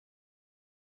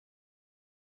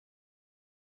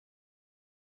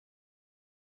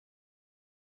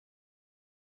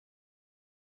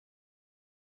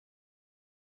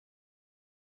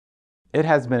It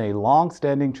has been a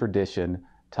long-standing tradition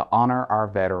to honor our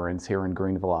veterans here in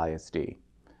Greenville ISD.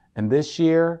 And this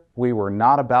year, we were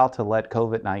not about to let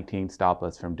COVID-19 stop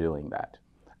us from doing that.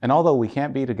 And although we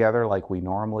can't be together like we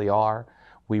normally are,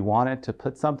 we wanted to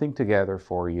put something together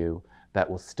for you that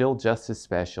was still just as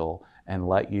special and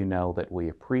let you know that we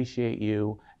appreciate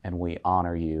you and we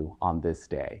honor you on this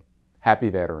day. Happy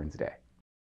Veterans Day.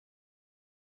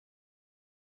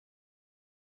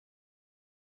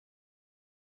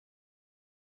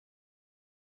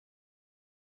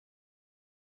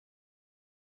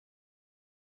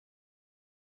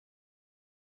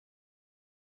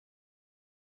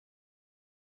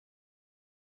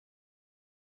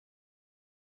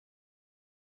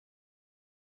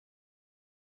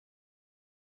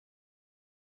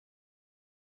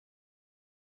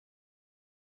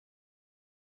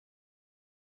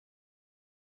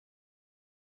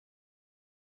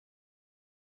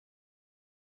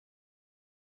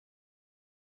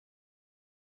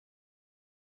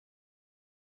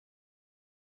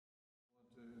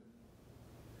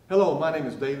 Hello, my name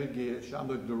is David Gish. I'm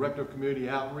the Director of Community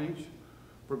Outreach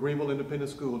for Greenville Independent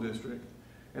School District.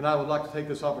 And I would like to take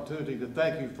this opportunity to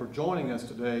thank you for joining us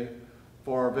today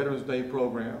for our Veterans Day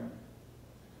program.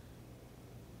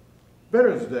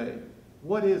 Veterans Day,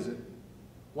 what is it?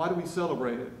 Why do we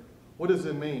celebrate it? What does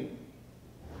it mean?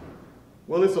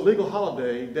 Well, it's a legal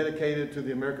holiday dedicated to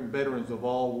the American veterans of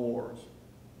all wars.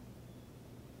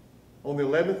 On the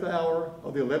 11th hour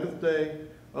of the 11th day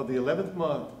of the 11th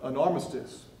month, an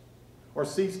armistice or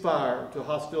ceasefire to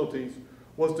hostilities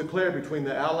was declared between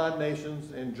the Allied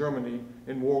nations and Germany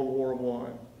in World War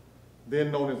I,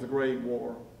 then known as the Great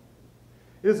War.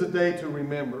 It is a day to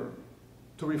remember,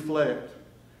 to reflect,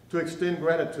 to extend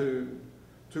gratitude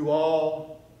to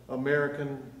all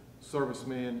American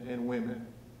servicemen and women.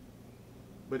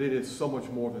 But it is so much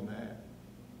more than that.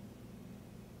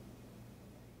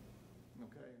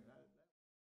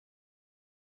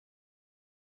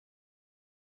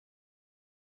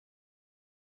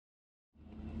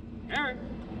 Aaron.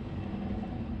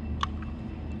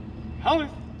 Helmet.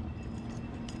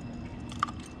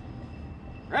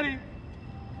 Ready.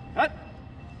 Cut.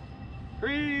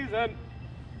 Freeze and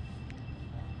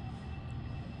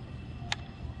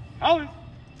helmet.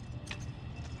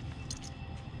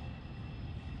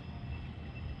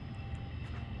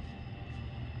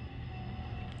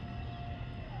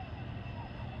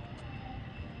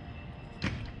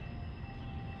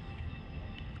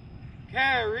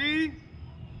 Carry.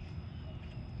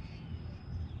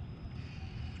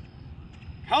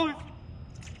 Colors.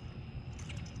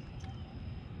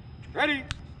 Ready.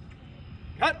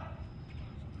 Cut.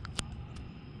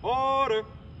 Order.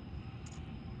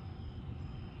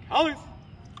 Colors.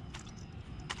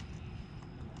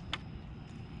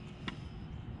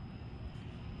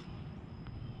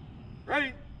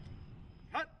 Ready.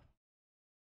 Cut.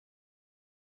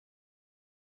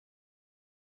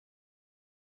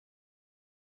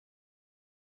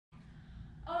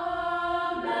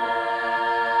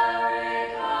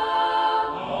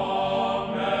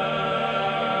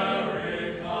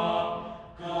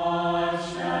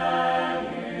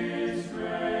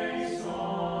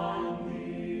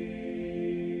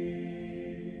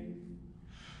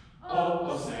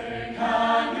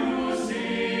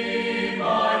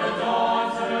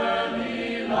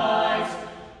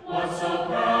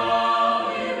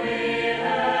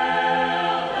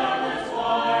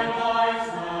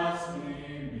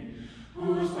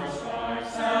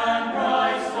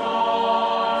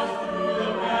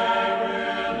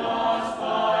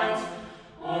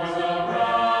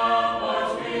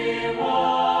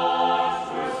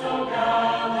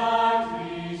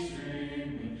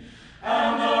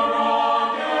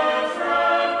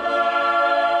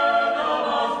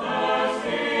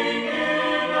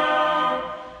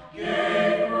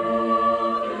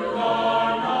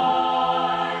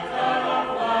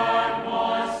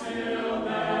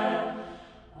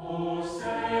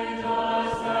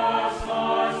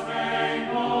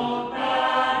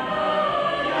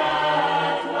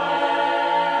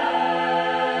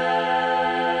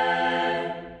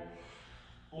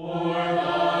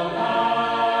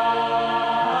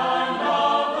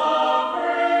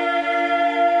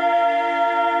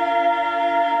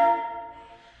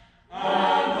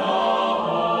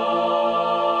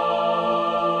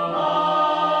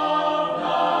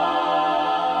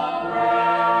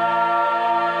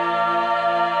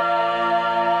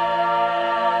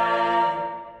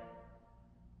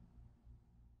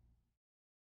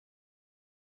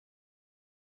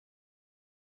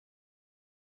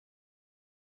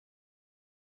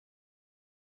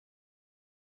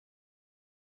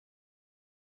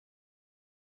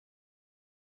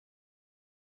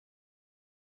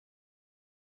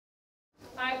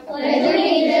 I pledge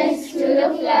allegiance to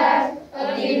the flag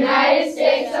of the United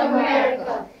States of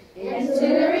America and to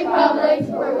the republic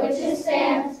for which it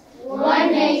stands,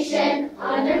 one nation,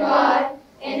 under God,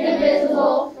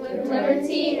 indivisible, with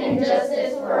liberty and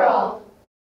justice for all.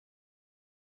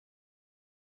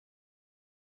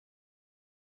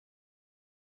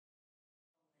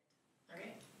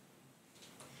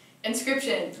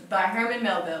 Inscription by Herman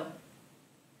Melville.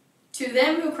 To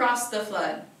them who crossed the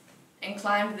flood and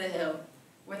climbed the hill,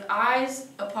 with eyes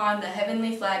upon the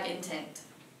heavenly flag intent,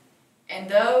 and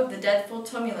though the deathful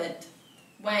tumult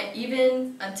went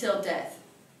even until death,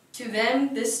 to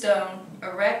them this stone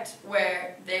erect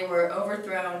where they were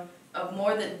overthrown, of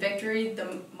more than victory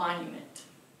the monument.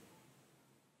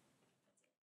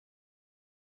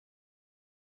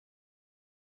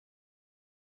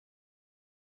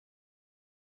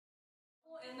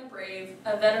 And the Brave,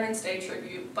 a Veterans Day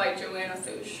tribute by Joanna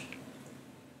Fuchs.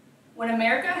 When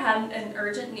America had an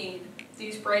urgent need,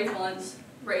 these brave ones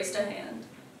raised a hand.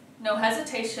 No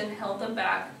hesitation held them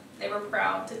back. They were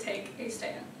proud to take a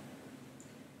stand.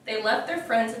 They left their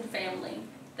friends and family.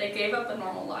 They gave up a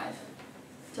normal life.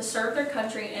 To serve their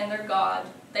country and their God,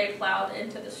 they plowed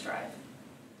into the strife.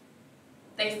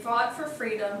 They fought for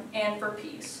freedom and for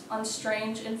peace on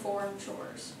strange and foreign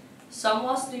shores. Some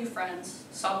lost new friends,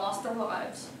 some lost their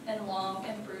lives in long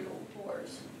and brutal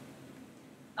wars.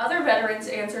 Other veterans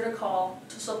answered a call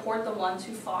to support the ones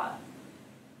who fought.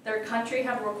 Their country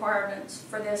had requirements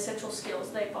for the essential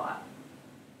skills they bought.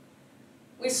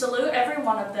 We salute every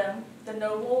one of them, the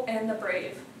noble and the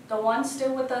brave, the ones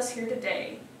still with us here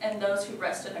today, and those who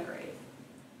rest in a grave.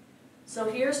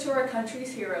 So here's to our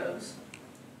country's heroes.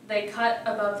 They cut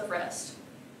above the rest.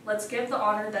 Let's give the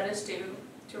honor that is due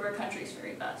to our country's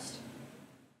very best.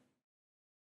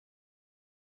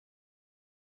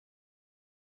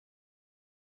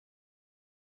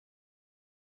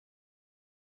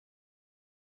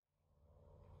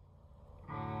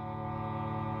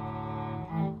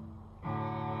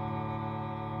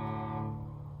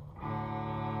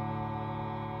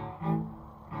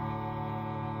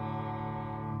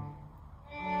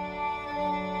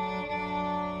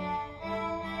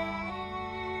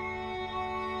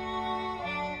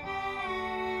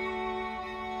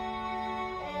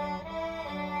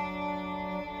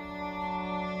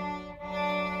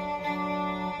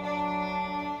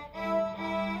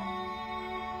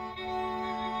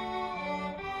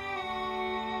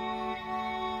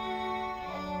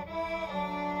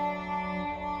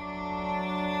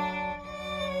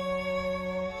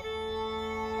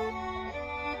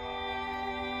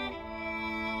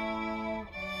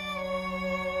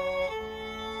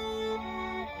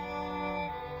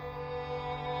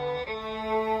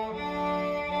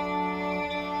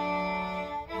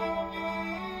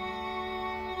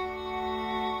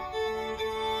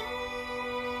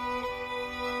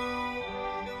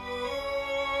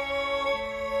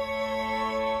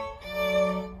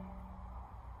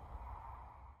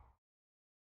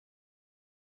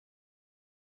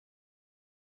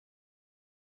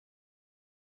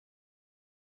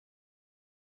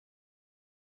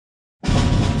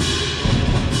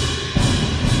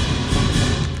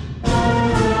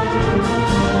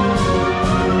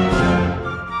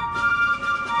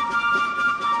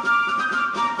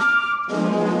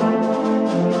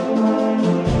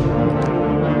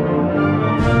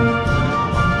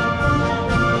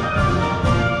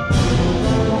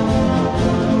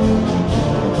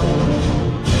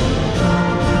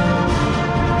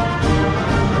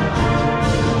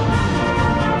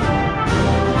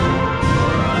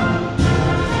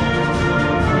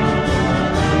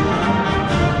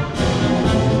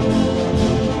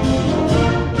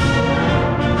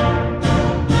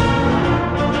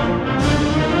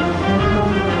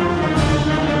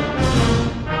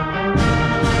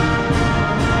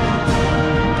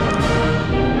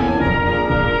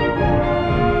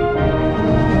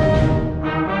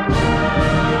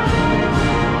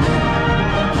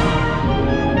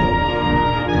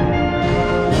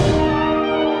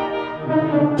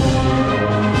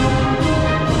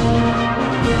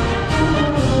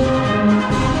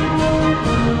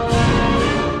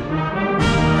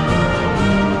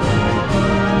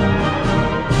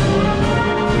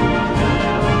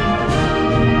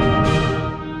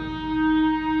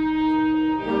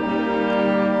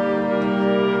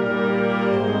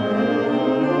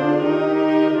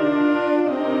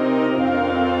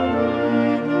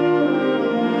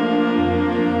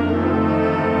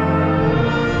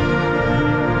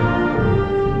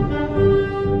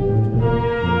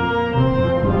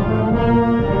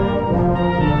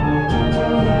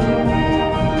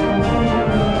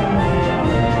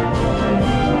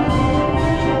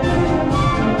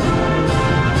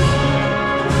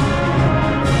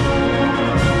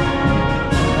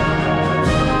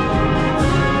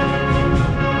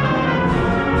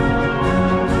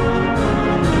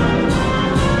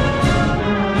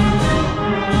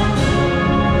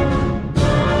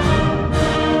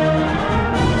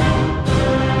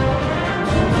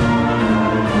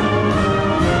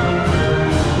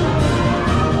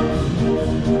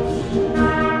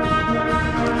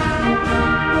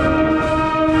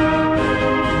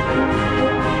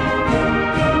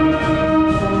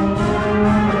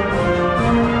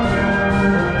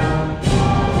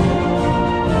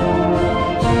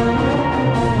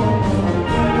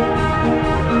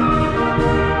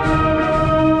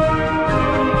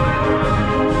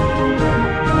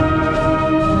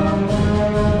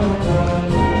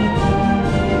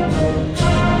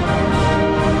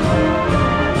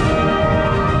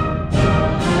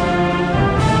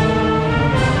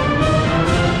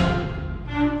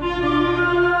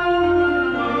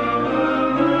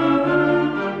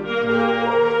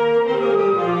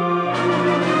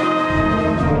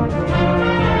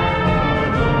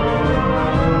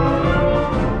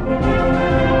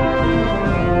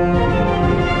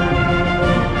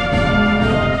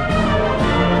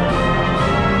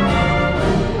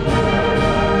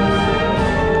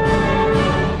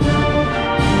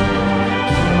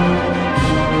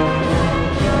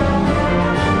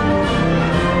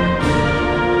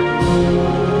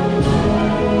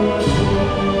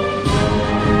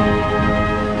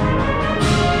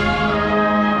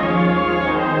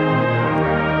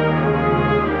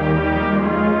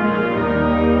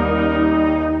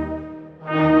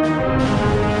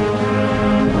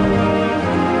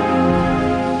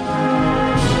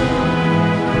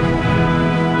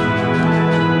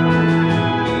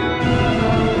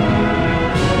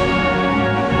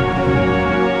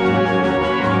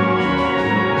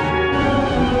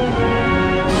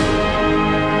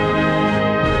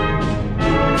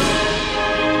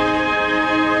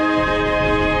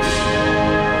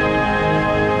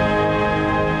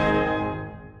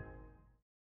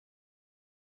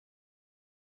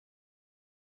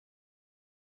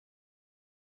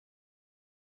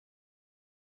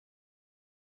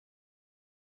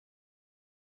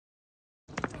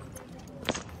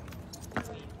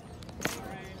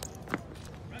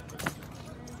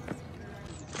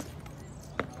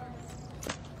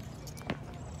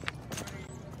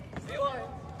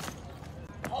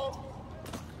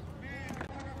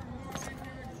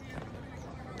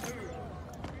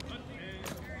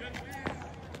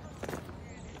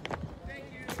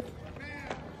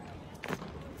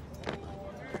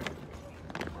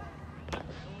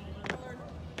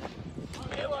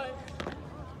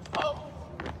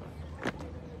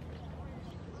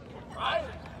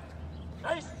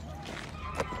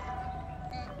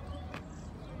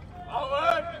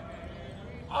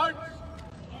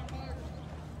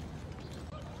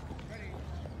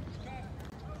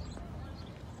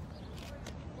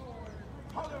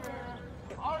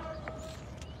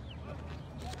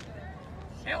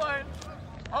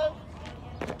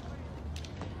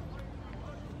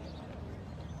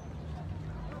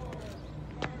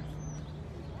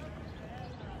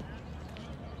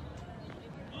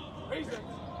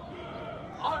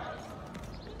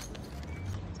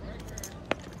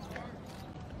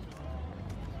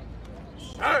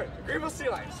 Sir, the Greenville Sea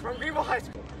Lions from Greenville High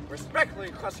School respectfully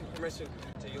requesting permission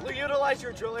to utilize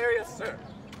your drill area, sir.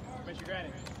 Permission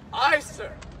granted. Aye,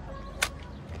 sir.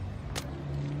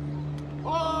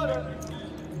 Order.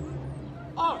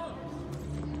 Arm.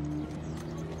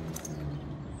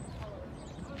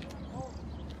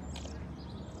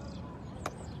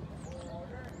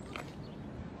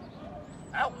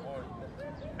 Outboard.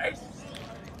 Ace.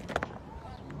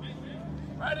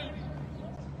 Ready.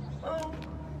 Move.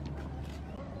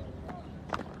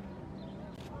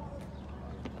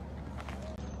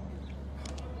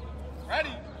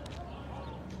 Ready.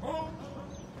 Move.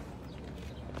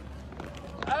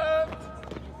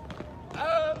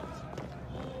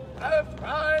 Left,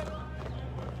 right.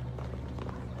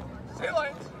 Sea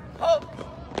lanes. Halt.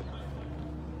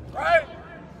 Right.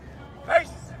 Face.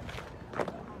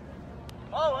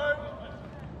 Forward.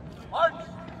 March.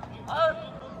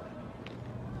 Up.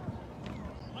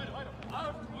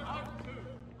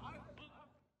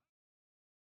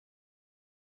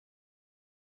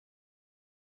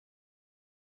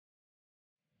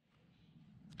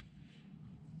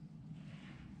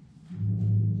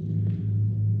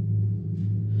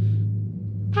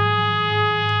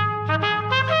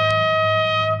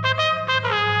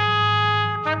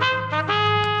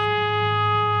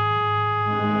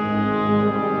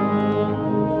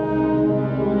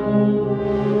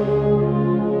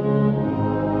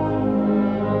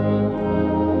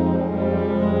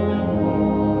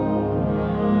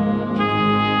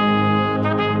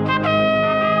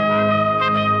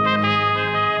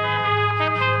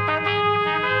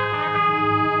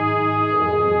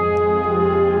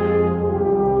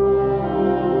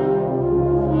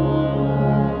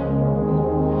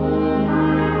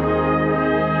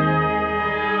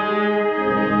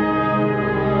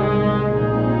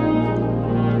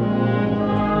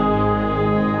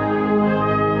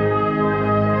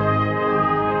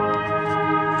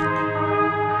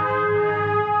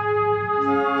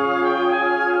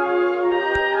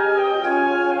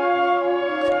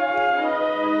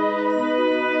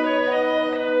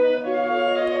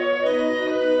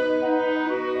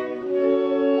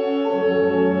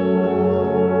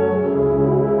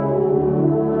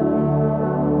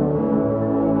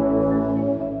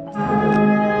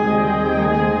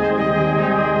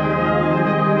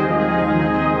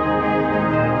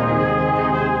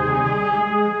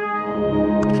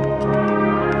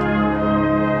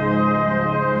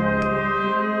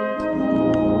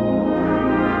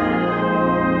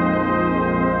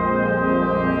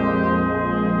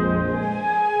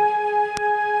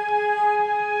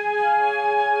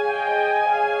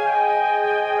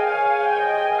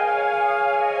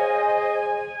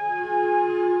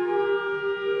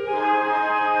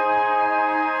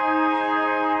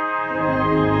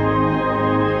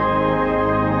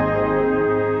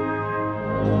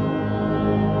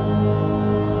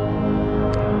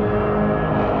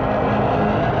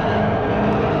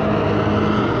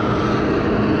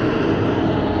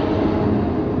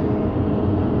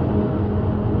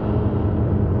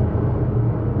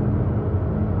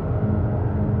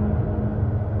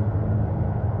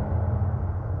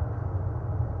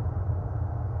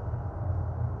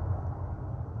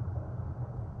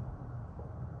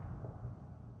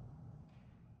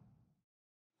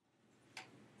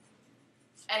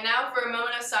 And now for a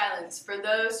moment of silence for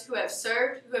those who have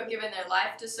served, who have given their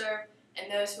life to serve,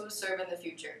 and those who will serve in the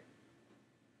future.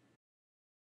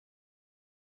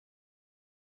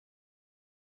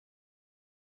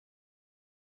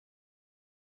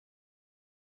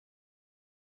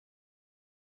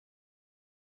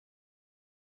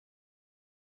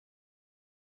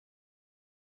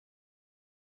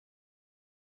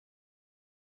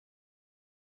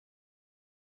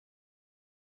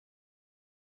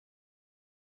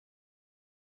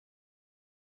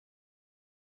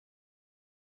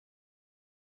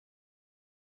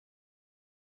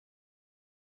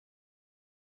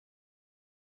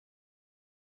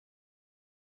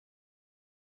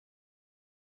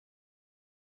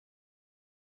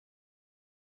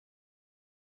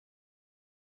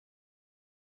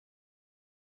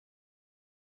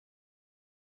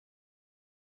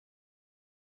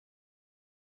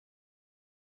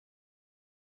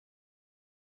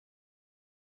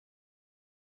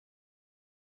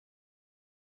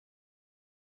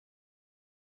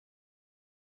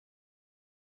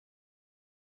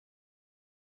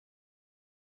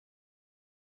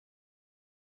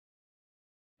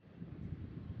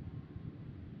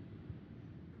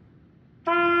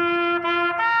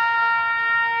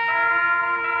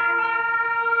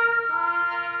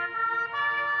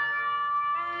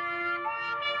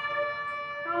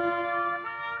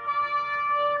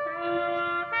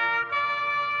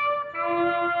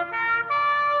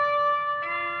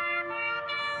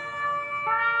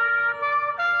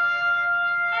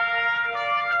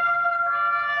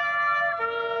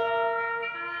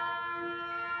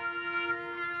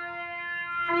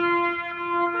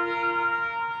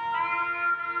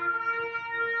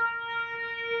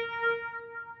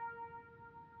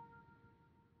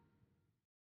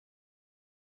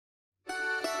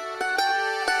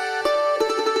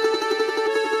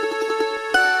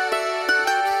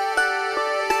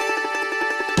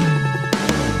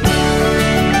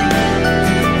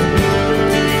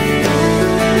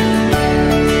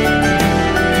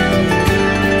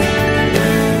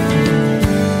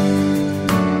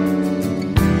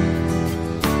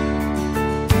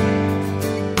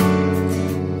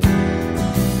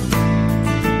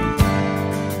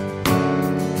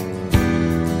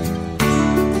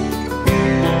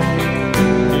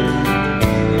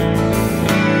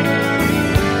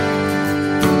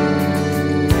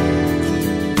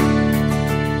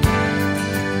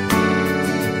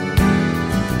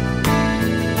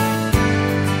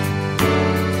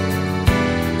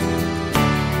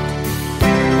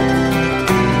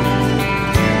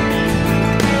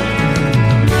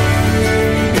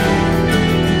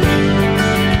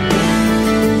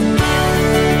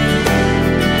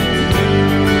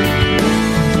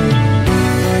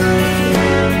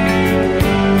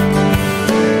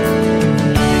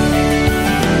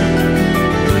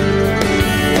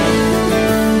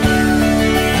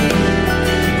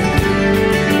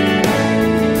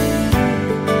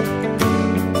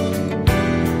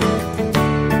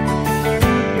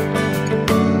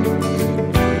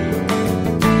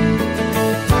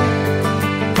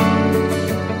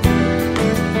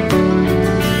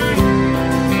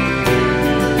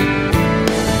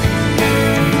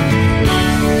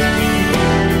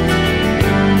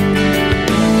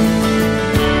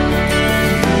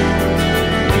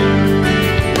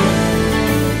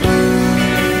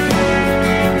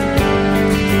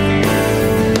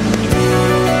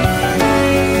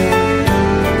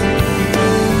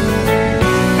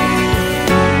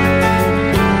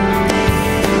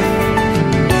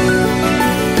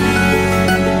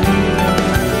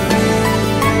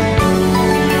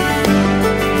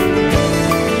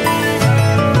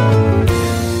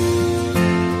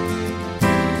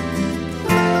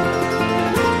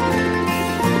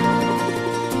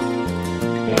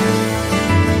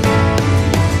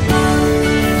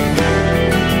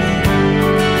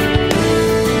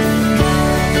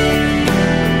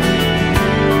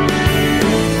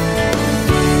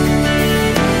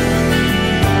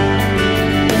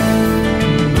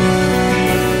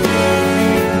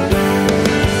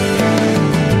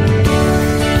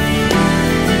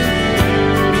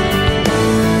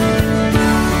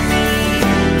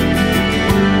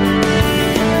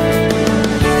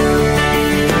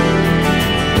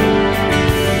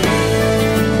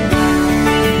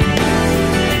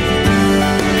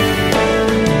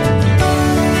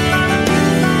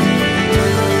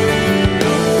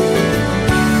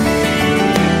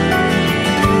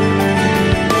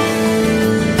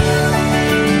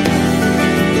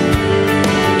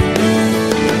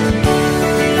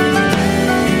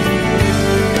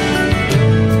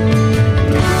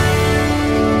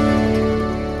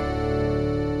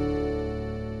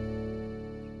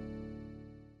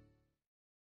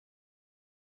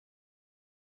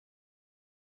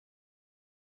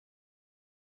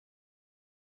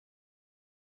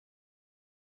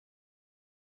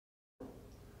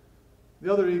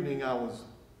 The other evening I was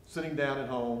sitting down at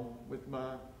home with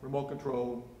my remote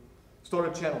control,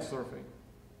 started channel surfing.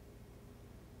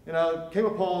 And I came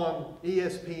upon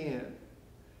ESPN,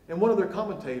 and one of their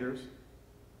commentators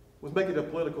was making a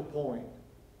political point.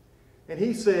 And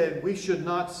he said we should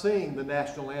not sing the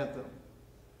national anthem,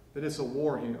 that it's a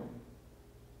war hymn.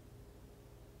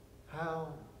 How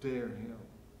dare him?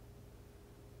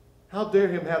 How dare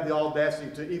him have the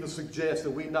audacity to even suggest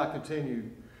that we not continue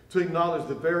to acknowledge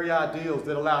the very ideals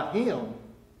that allowed him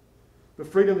the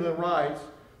freedom and rights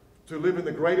to live in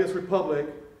the greatest republic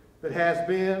that has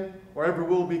been or ever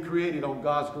will be created on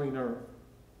God's green earth.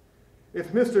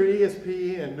 If Mr.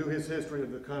 ESPN knew his history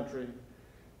of the country,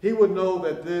 he would know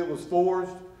that it was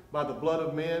forged by the blood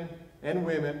of men and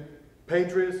women,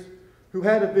 patriots, who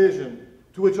had a vision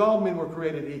to which all men were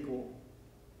created equal.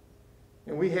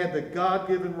 And we had the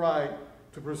God-given right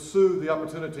to pursue the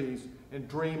opportunities and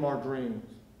dream our dreams.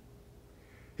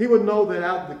 He would know that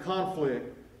out of the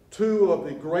conflict, two of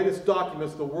the greatest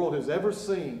documents the world has ever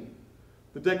seen,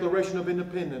 the Declaration of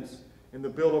Independence and the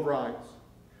Bill of Rights,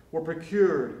 were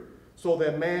procured so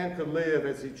that man could live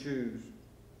as he chose.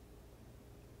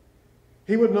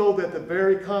 He would know that the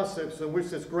very concepts in which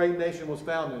this great nation was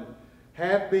founded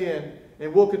have been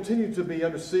and will continue to be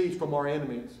under siege from our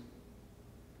enemies.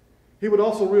 He would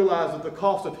also realize that the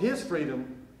cost of his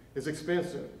freedom is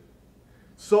expensive.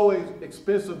 So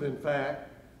expensive, in fact,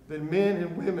 that men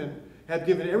and women have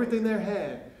given everything they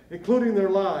had, including their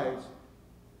lives,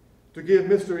 to give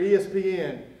Mr.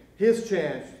 ESPN his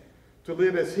chance to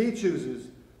live as he chooses,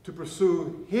 to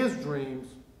pursue his dreams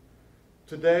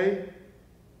today,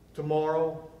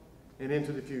 tomorrow, and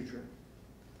into the future.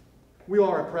 We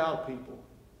are a proud people.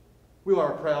 We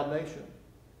are a proud nation.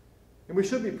 And we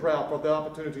should be proud for the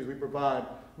opportunities we provide,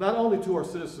 not only to our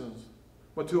citizens,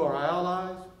 but to our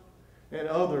allies and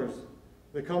others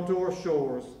that come to our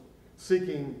shores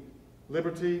seeking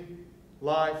liberty,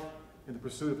 life, and the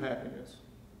pursuit of happiness.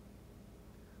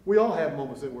 We all have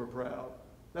moments that we're proud.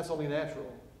 That's only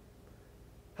natural.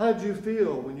 How did you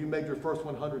feel when you made your first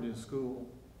 100 in school?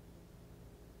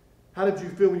 How did you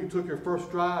feel when you took your first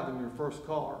drive in your first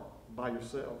car by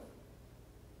yourself?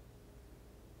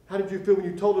 How did you feel when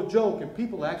you told a joke and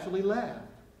people actually laughed?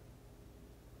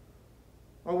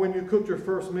 Or when you cooked your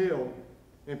first meal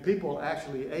and people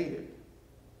actually ate it?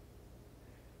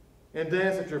 And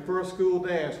danced at your first school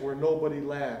dance where nobody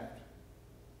laughed?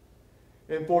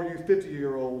 And for you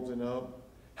 50-year-olds and up,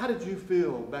 how did you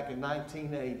feel back in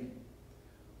 1980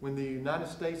 when the United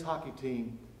States hockey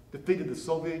team defeated the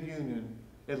Soviet Union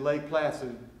at Lake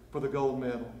Placid for the gold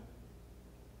medal?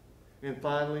 And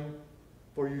finally,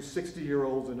 for you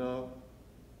 60-year-olds and up,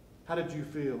 how did you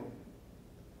feel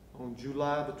on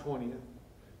July the 20th,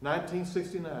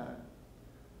 1969,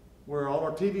 where on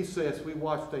our TV sets we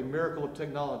watched a miracle of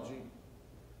technology,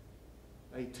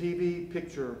 a TV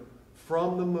picture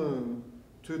from the moon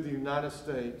to the United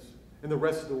States and the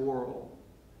rest of the world.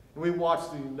 And we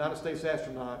watched the United States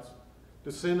astronauts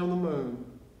descend on the moon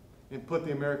and put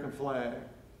the American flag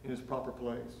in its proper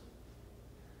place.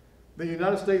 The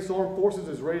United States Armed Forces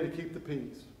is ready to keep the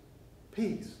peace.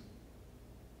 Peace.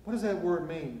 What does that word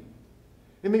mean?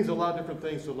 It means a lot of different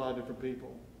things to a lot of different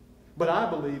people. But I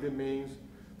believe it means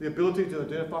the ability to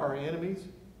identify our enemies,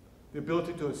 the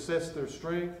ability to assess their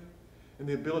strength, and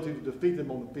the ability to defeat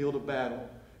them on the field of battle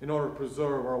in order to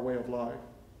preserve our way of life.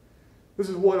 This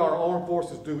is what our armed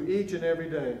forces do each and every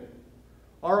day.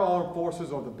 Our armed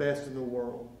forces are the best in the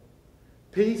world.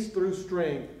 Peace through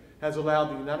strength has allowed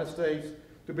the United States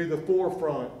to be the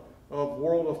forefront of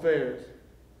world affairs.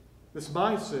 This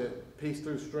mindset, peace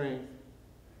through strength,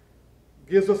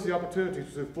 gives us the opportunity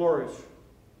to flourish.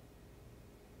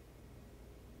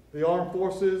 The armed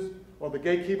forces are the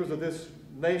gatekeepers of this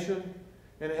nation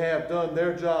and have done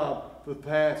their job for the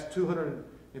past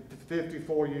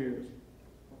 254 years.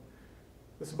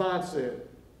 This mindset,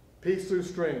 peace through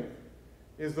strength,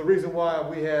 is the reason why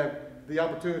we have the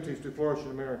opportunities to flourish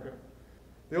in America.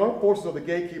 The armed forces are the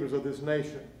gatekeepers of this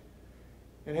nation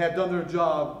and have done their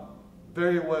job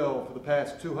very well for the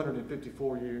past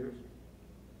 254 years.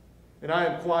 And I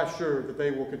am quite sure that they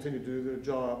will continue to do their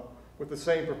job with the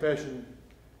same profession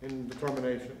and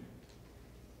determination.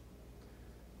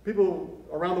 People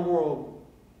around the world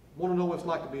want to know what it's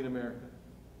like to be in America.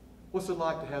 What's it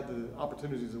like to have the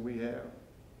opportunities that we have?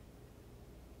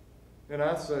 And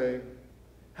I say,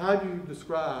 how do you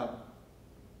describe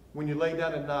when you lay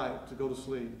down at night to go to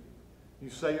sleep, you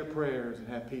say your prayers and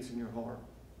have peace in your heart?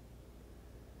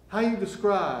 How do you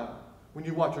describe when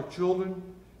you watch your children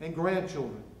and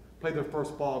grandchildren play their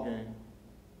first ball game?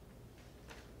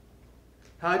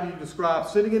 How do you describe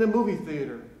sitting in a movie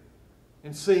theater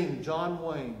and seeing John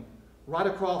Wayne right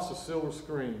across the silver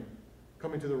screen,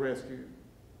 coming to the rescue.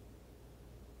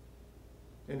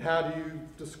 And how do you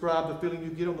describe the feeling you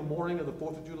get on the morning of the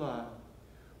 4th of July?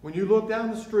 When you look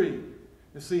down the street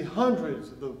and see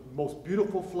hundreds of the most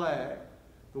beautiful flag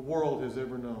the world has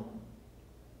ever known.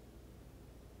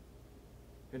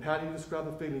 And how do you describe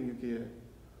the feeling you get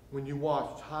when you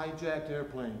watch hijacked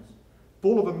airplanes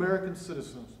full of American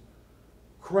citizens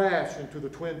crash into the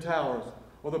Twin Towers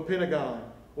or the Pentagon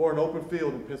or an open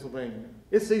field in Pennsylvania?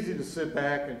 It's easy to sit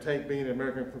back and take being an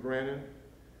American for granted,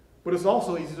 but it's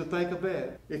also easy to thank a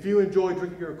vet. If you enjoy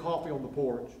drinking your coffee on the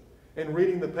porch and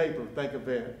reading the paper, thank a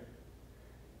vet.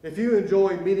 If you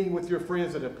enjoy meeting with your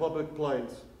friends at a public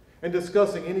place and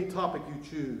discussing any topic you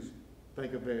choose,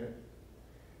 thank a vet.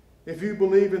 If you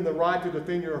believe in the right to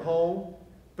defend your home,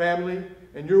 family,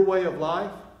 and your way of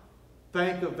life,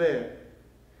 thank a vet.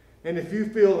 And if you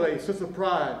feel a sense of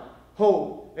pride,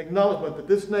 hope, acknowledgement that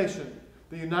this nation,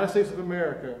 the United States of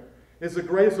America, is the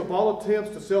greatest of all attempts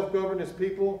to self-govern its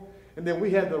people, and that we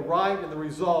have the right and the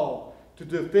resolve to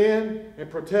defend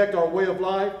and protect our way of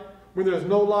life when there's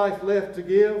no life left to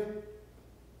give,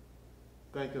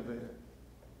 thank a vet.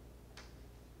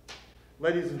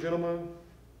 Ladies and gentlemen,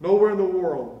 nowhere in the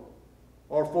world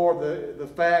or for the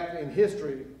fact in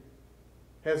history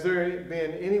has there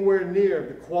been anywhere near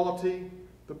the quality,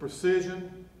 the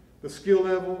precision, the skill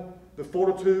level, the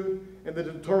fortitude, and the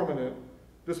determinant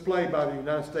displayed by the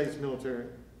United States military.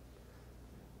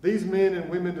 These men and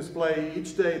women display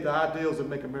each day the ideals that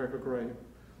make America great.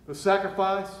 The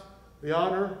sacrifice, the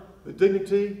honor, the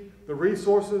dignity, the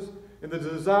resources, and the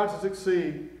desire to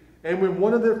succeed. And when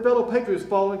one of their fellow patriots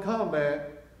fall in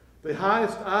combat, the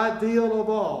highest ideal of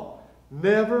all,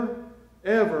 never,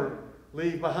 ever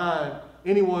leave behind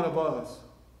any one of us.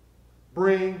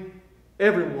 Bring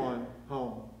everyone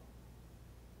home.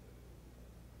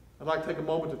 I'd like to take a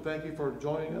moment to thank you for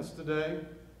joining us today.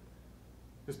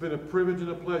 It's been a privilege and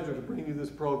a pleasure to bring you this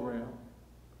program.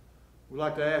 We'd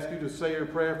like to ask you to say your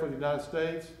prayer for the United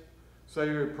States, say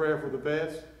your prayer for the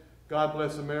vets. God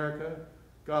bless America.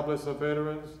 God bless our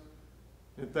veterans.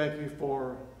 And thank you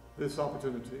for this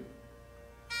opportunity.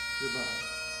 Goodbye.